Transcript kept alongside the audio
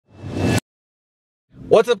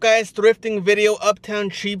What's up guys, thrifting video, Uptown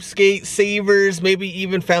Cheapskate, Savers, maybe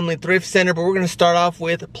even Family Thrift Center, but we're gonna start off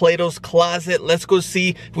with Plato's Closet. Let's go see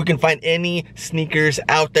if we can find any sneakers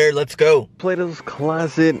out there. Let's go. Plato's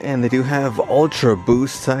Closet, and they do have Ultra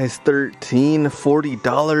Boost size 13,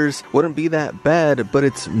 $40. Wouldn't be that bad, but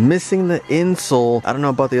it's missing the insole. I don't know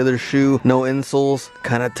about the other shoe, no insoles,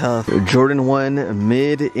 kind of tough. Jordan 1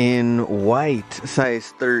 mid in white,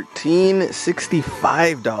 size 13,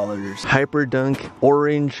 $65. Hyper Dunk orange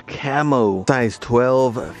camo, size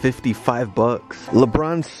 12, 55 bucks.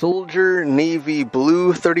 LeBron Soldier navy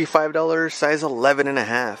blue, $35, size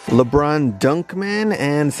 11.5. LeBron Dunkman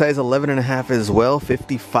and size 11.5 as well,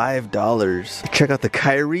 $55. Check out the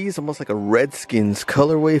Kyrie's, almost like a Redskins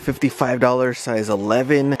colorway, $55, size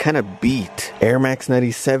 11, kind of beat. Air Max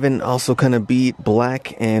 97 also kind of beat,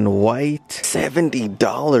 black and white,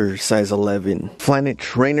 $70, size 11. Flyknit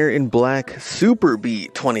Trainer in black, super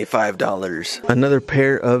beat, $25. Another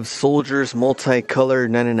pair of Soldiers multicolor,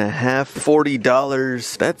 9.5,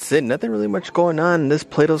 $40. That's it, nothing really much going on in this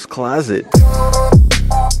Plato's Closet.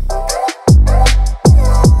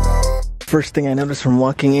 First thing I noticed from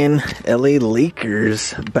walking in, LA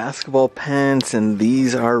Lakers basketball pants, and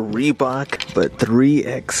these are Reebok, but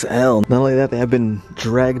 3XL. Not only that, they have been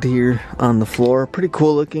dragged here on the floor. Pretty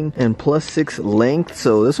cool looking, and +6 length,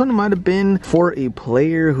 so this one might have been for a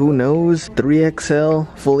player, who knows. 3XL,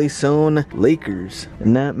 fully sewn Lakers.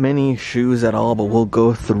 Not many shoes at all, but we'll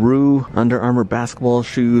go through. Under Armour basketball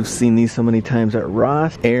shoes, seen these so many times at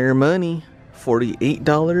Ross. Air Money,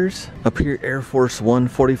 $48. Up here, Air Force One,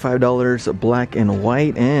 $45, black and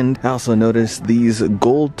white. And I also noticed these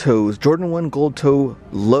gold toes, Jordan 1 gold toe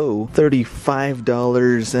low,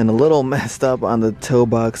 $35, and a little messed up on the toe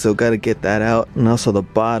box, so gotta get that out. And also the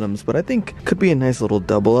bottoms, but I think could be a nice little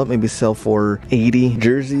double up, maybe sell for $80.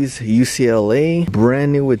 Jerseys, UCLA,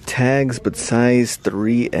 brand new with tags, but size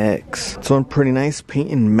 3X. This one pretty nice,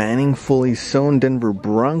 Peyton Manning fully sewn, Denver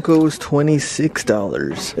Broncos,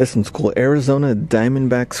 $26. This one's cool, Arizona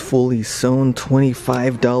Diamondbacks fully sewn,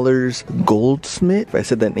 $25. Goldsmith, if I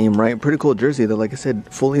said that name right. Pretty cool jersey though, like I said,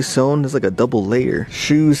 fully sewn. There's like a double layer.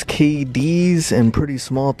 Shoes, KDs, and pretty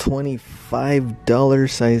small, $25,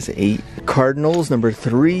 size 8. Cardinals number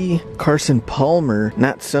 3, Carson Palmer,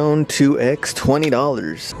 not sewn, 2X,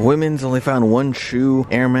 $20. Women's only found one shoe,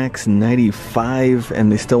 Air Max 95,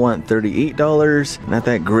 and they still want $38. Not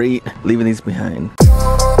that great, leaving these behind.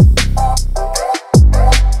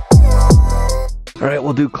 Alright,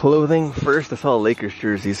 we'll do clothing first. I saw a Lakers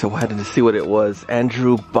jersey, so I had to see what it was.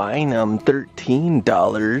 Andrew Bynum,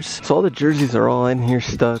 $13. So all the jerseys are all in here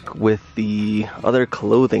stuck with the other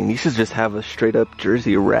clothing. These should just have a straight up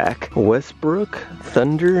jersey rack. Westbrook,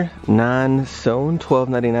 Thunder, non-sewn,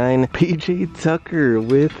 $12.99. PJ Tucker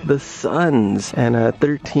with the Suns, and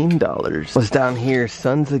 $13. What's down here?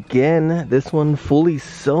 Suns again. This one fully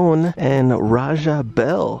sewn, and Raja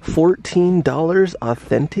Bell, $14.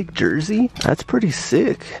 Authentic jersey. That's pretty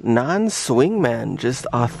sick. Non-swingman, just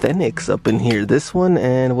authentics up in here. This one,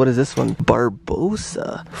 and what is this one?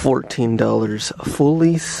 Barbosa, $14,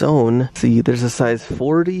 fully sewn. See, there's a size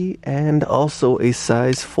 40 and also a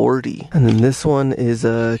size 40. And then this one is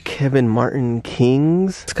Kevin Martin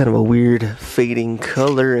Kings. It's kind of a weird fading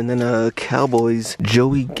color. And then Cowboys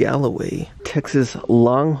Joey Galloway. Texas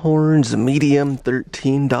Longhorns medium,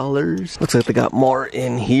 $13. Looks like they got more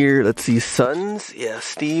in here. Let's see, Suns, yeah,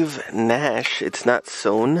 Steve Nash, it's not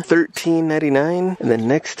sewn, $13.99. And then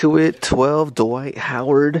next to it, 12, Dwight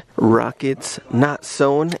Howard Rockets, not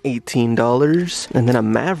sewn, $18. And then a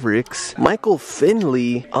Mavericks, Michael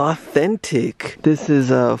Finley authentic. This is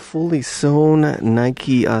a fully sewn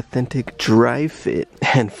Nike authentic dry fit,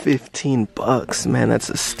 and $15. Man, that's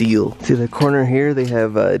a steal. See the corner here, they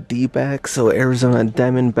have D-backs, so Arizona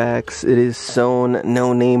Diamondbacks. It is sewn,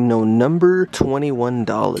 no name, no number,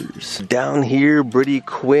 $21. Down here, Brady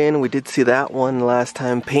Quinn, we did see that one last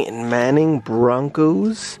time. Peyton Manning,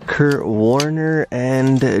 Broncos, Kurt Warner,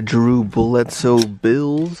 and Drew Bledsoe,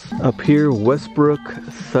 Bills. Up here, Westbrook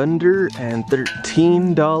Thunder, and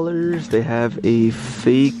 $13. They have a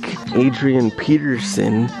fake Adrian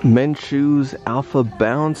Peterson. Men's shoes, Alpha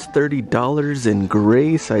Bounce, $30 in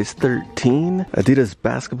gray, size 13. Adidas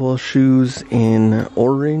basketball shoes in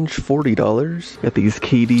orange, $40. Got these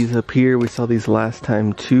KDs up here. We saw these last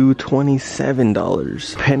time too,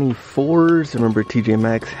 $27. Penny 4s, remember TJ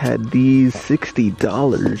Maxx had these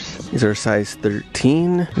 $60. These are size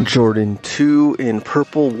 13. Jordan 2 in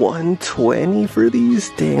purple, 120 for these.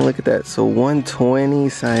 Dang, look at that. So 120,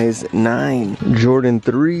 size 9. Jordan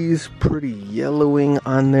 3s, pretty yellowing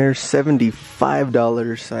on there,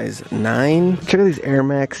 $75, size 9. Check out these Air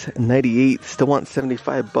Max 98. Still want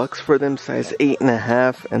 75 bucks for them, size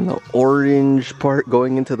 8.5. And the orange part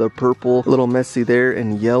going into the purple, a little messy there,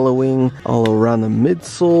 and yellowing all around the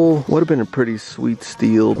midsole. Would have been a pretty sweet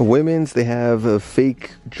steal. Women's, they have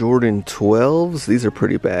fake Jordan 12s. These are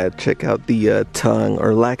pretty bad. Check out the tongue,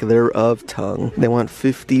 or lack thereof tongue. They want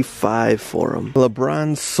 55 for them.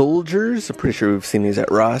 LeBron Soldiers, I'm pretty sure we've seen these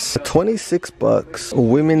at Ross. 26 bucks.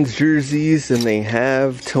 Women's jerseys, and they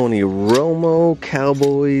have Tony Romo,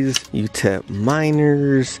 Cowboys, UTEP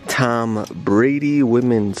Miners, Tom Brady,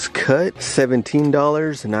 women's cut,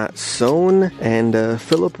 $17, not sewn, and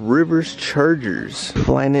Phillip Rivers Chargers.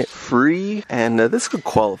 Flyknit free, and this could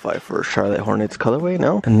qualify for Charlotte Hornets colorway,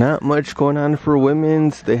 no? And not much going on for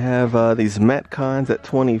women's. They have these Metcons at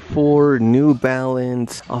 24, New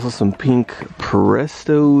Balance, also some pink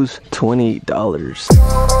Prestos, $28.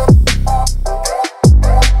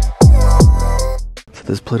 So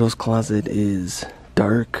this Plato's closet is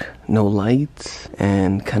dark, no lights,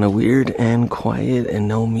 and kind of weird and quiet and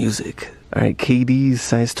no music. Alright, KD's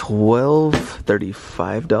size 12,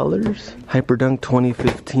 $35. Hyperdunk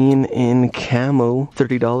 2015 in camo,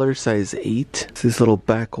 $30, size 8. It's this little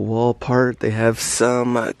back wall part. They have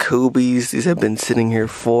some Kobe's. These have been sitting here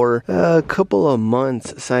for a couple of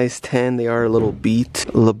months. Size 10, they are a little beat.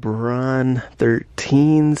 LeBron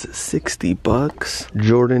 13s, 60 bucks.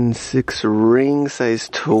 Jordan 6 ring, size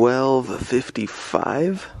 12,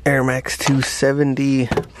 55. Air Max 270,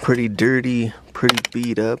 pretty dirty, pretty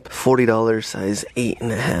beat up, $40, size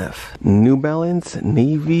 8.5. New Balance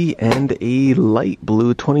navy and a light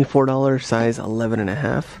blue, $24, size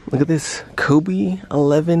 11.5. Look at this Kobe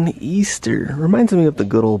 11 Easter. Reminds me of the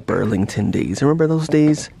good old Burlington days. Remember those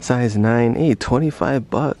days? Size 9, hey, 25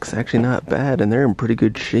 bucks. Actually not bad, and they're in pretty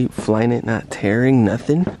good shape. Flyknit, not tearing,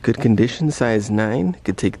 nothing. Good condition, size 9.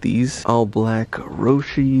 Could take these. All black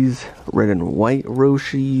Roshis, red and white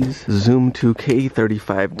Roshis. Zoom 2K,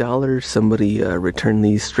 $35. Somebody returned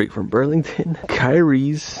these straight from Burlington.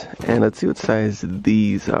 Kyrie's, and let's see what size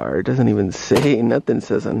these are. It doesn't even say, nothing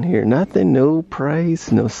says on here. Nothing, no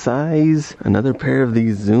price, no size. Another pair of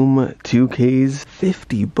these Zoom 2Ks,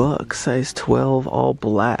 50 bucks, size 12, all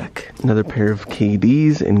black. Another pair of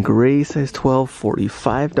KD's in gray, size 12,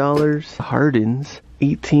 $45. Hardens,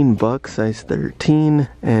 18 bucks, size 13,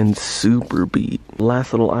 and Super Beat.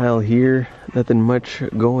 Last little aisle here, nothing much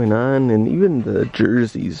going on, and even the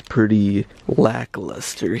jersey's pretty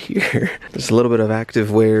lackluster here. There's a little bit of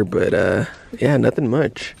active wear, but yeah, nothing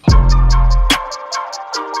much.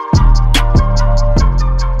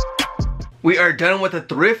 We are done with the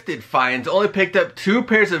thrifted finds. Only picked up 2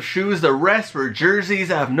 pairs of shoes. The rest were jerseys.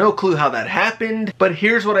 I have no clue how that happened, but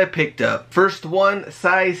here's what I picked up. First one,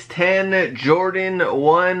 size 10 Jordan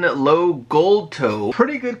 1 low gold toe.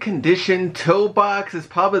 Pretty good condition. Toe box is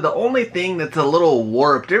probably the only thing that's a little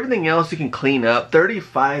warped. Everything else you can clean up.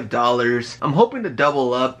 $35. I'm hoping to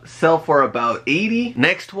double up, sell for about $80.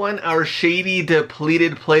 Next one, our shady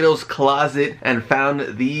depleted Plato's closet, and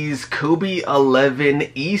found these Kobe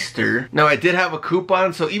 11 Easter. Now I did have a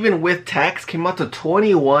coupon, so even with tax came out to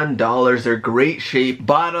 $21. They're great shape.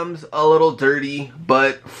 Bottoms a little dirty,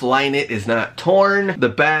 but Flyknit is not torn. The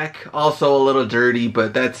back also a little dirty,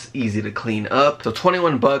 but that's easy to clean up. So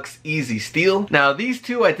 21 bucks, easy steal. Now these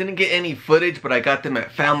two I didn't get any footage, but I got them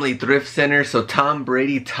at Family Thrift Center. So Tom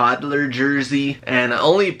Brady toddler jersey, and I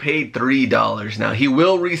only paid $3. Now he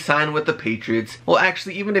will re-sign with the Patriots. Well,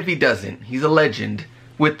 actually, even if he doesn't, he's a legend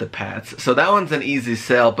with the Pats, so that one's an easy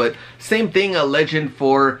sell. But same thing, a legend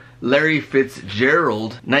for Larry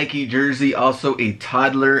Fitzgerald. Nike jersey, also a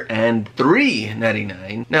toddler, and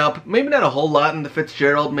 $3.99. Now, maybe not a whole lot in the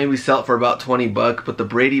Fitzgerald, maybe sell it for about 20 bucks, but the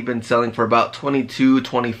Brady been selling for about 22,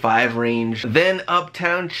 25 range. Then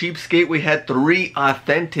Uptown Cheapskate, we had 3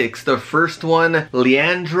 authentics. The first one,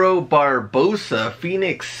 Leandro Barbosa,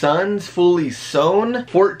 Phoenix Suns, fully sewn,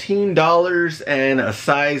 $14 and a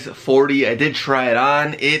size 40. I did try it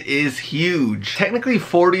on. It is huge. Technically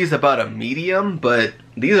 40 is about a medium, but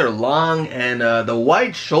these are long, and the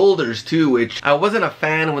wide shoulders too, which I wasn't a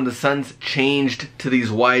fan when the Suns changed to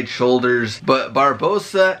these wide shoulders. But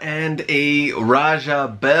Barbosa and a Raja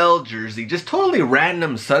Bell jersey, just totally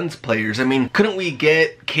random Suns players. I mean, couldn't we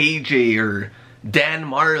get KJ or Dan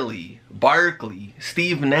Marley, Barkley,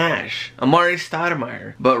 Steve Nash, Amari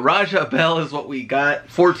Stoudemire? But Raja Bell is what we got.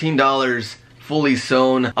 $14. fully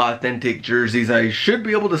sewn authentic jerseys. I should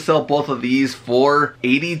be able to sell both of these for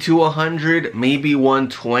 80 to 100, maybe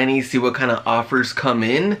 120, see what kind of offers come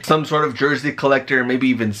in. Some sort of jersey collector, maybe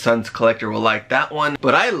even Suns collector will like that one.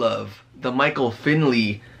 But I love the Michael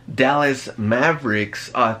Finley Dallas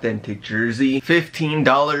Mavericks authentic jersey.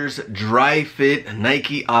 $15, dry fit,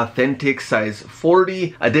 Nike authentic, size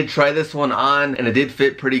 40. I did try this one on and it did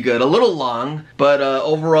fit pretty good. A little long, but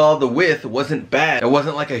overall the width wasn't bad. It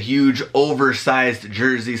wasn't like a huge oversized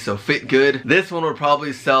jersey, so fit good. This one would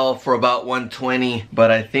probably sell for about 120,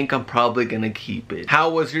 but I think I'm probably gonna keep it. How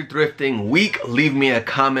was your thrifting week? Leave me a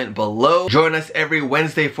comment below. Join us every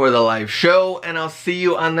Wednesday for the live show, and I'll see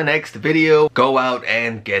you on the next video. Go out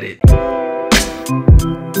and get it.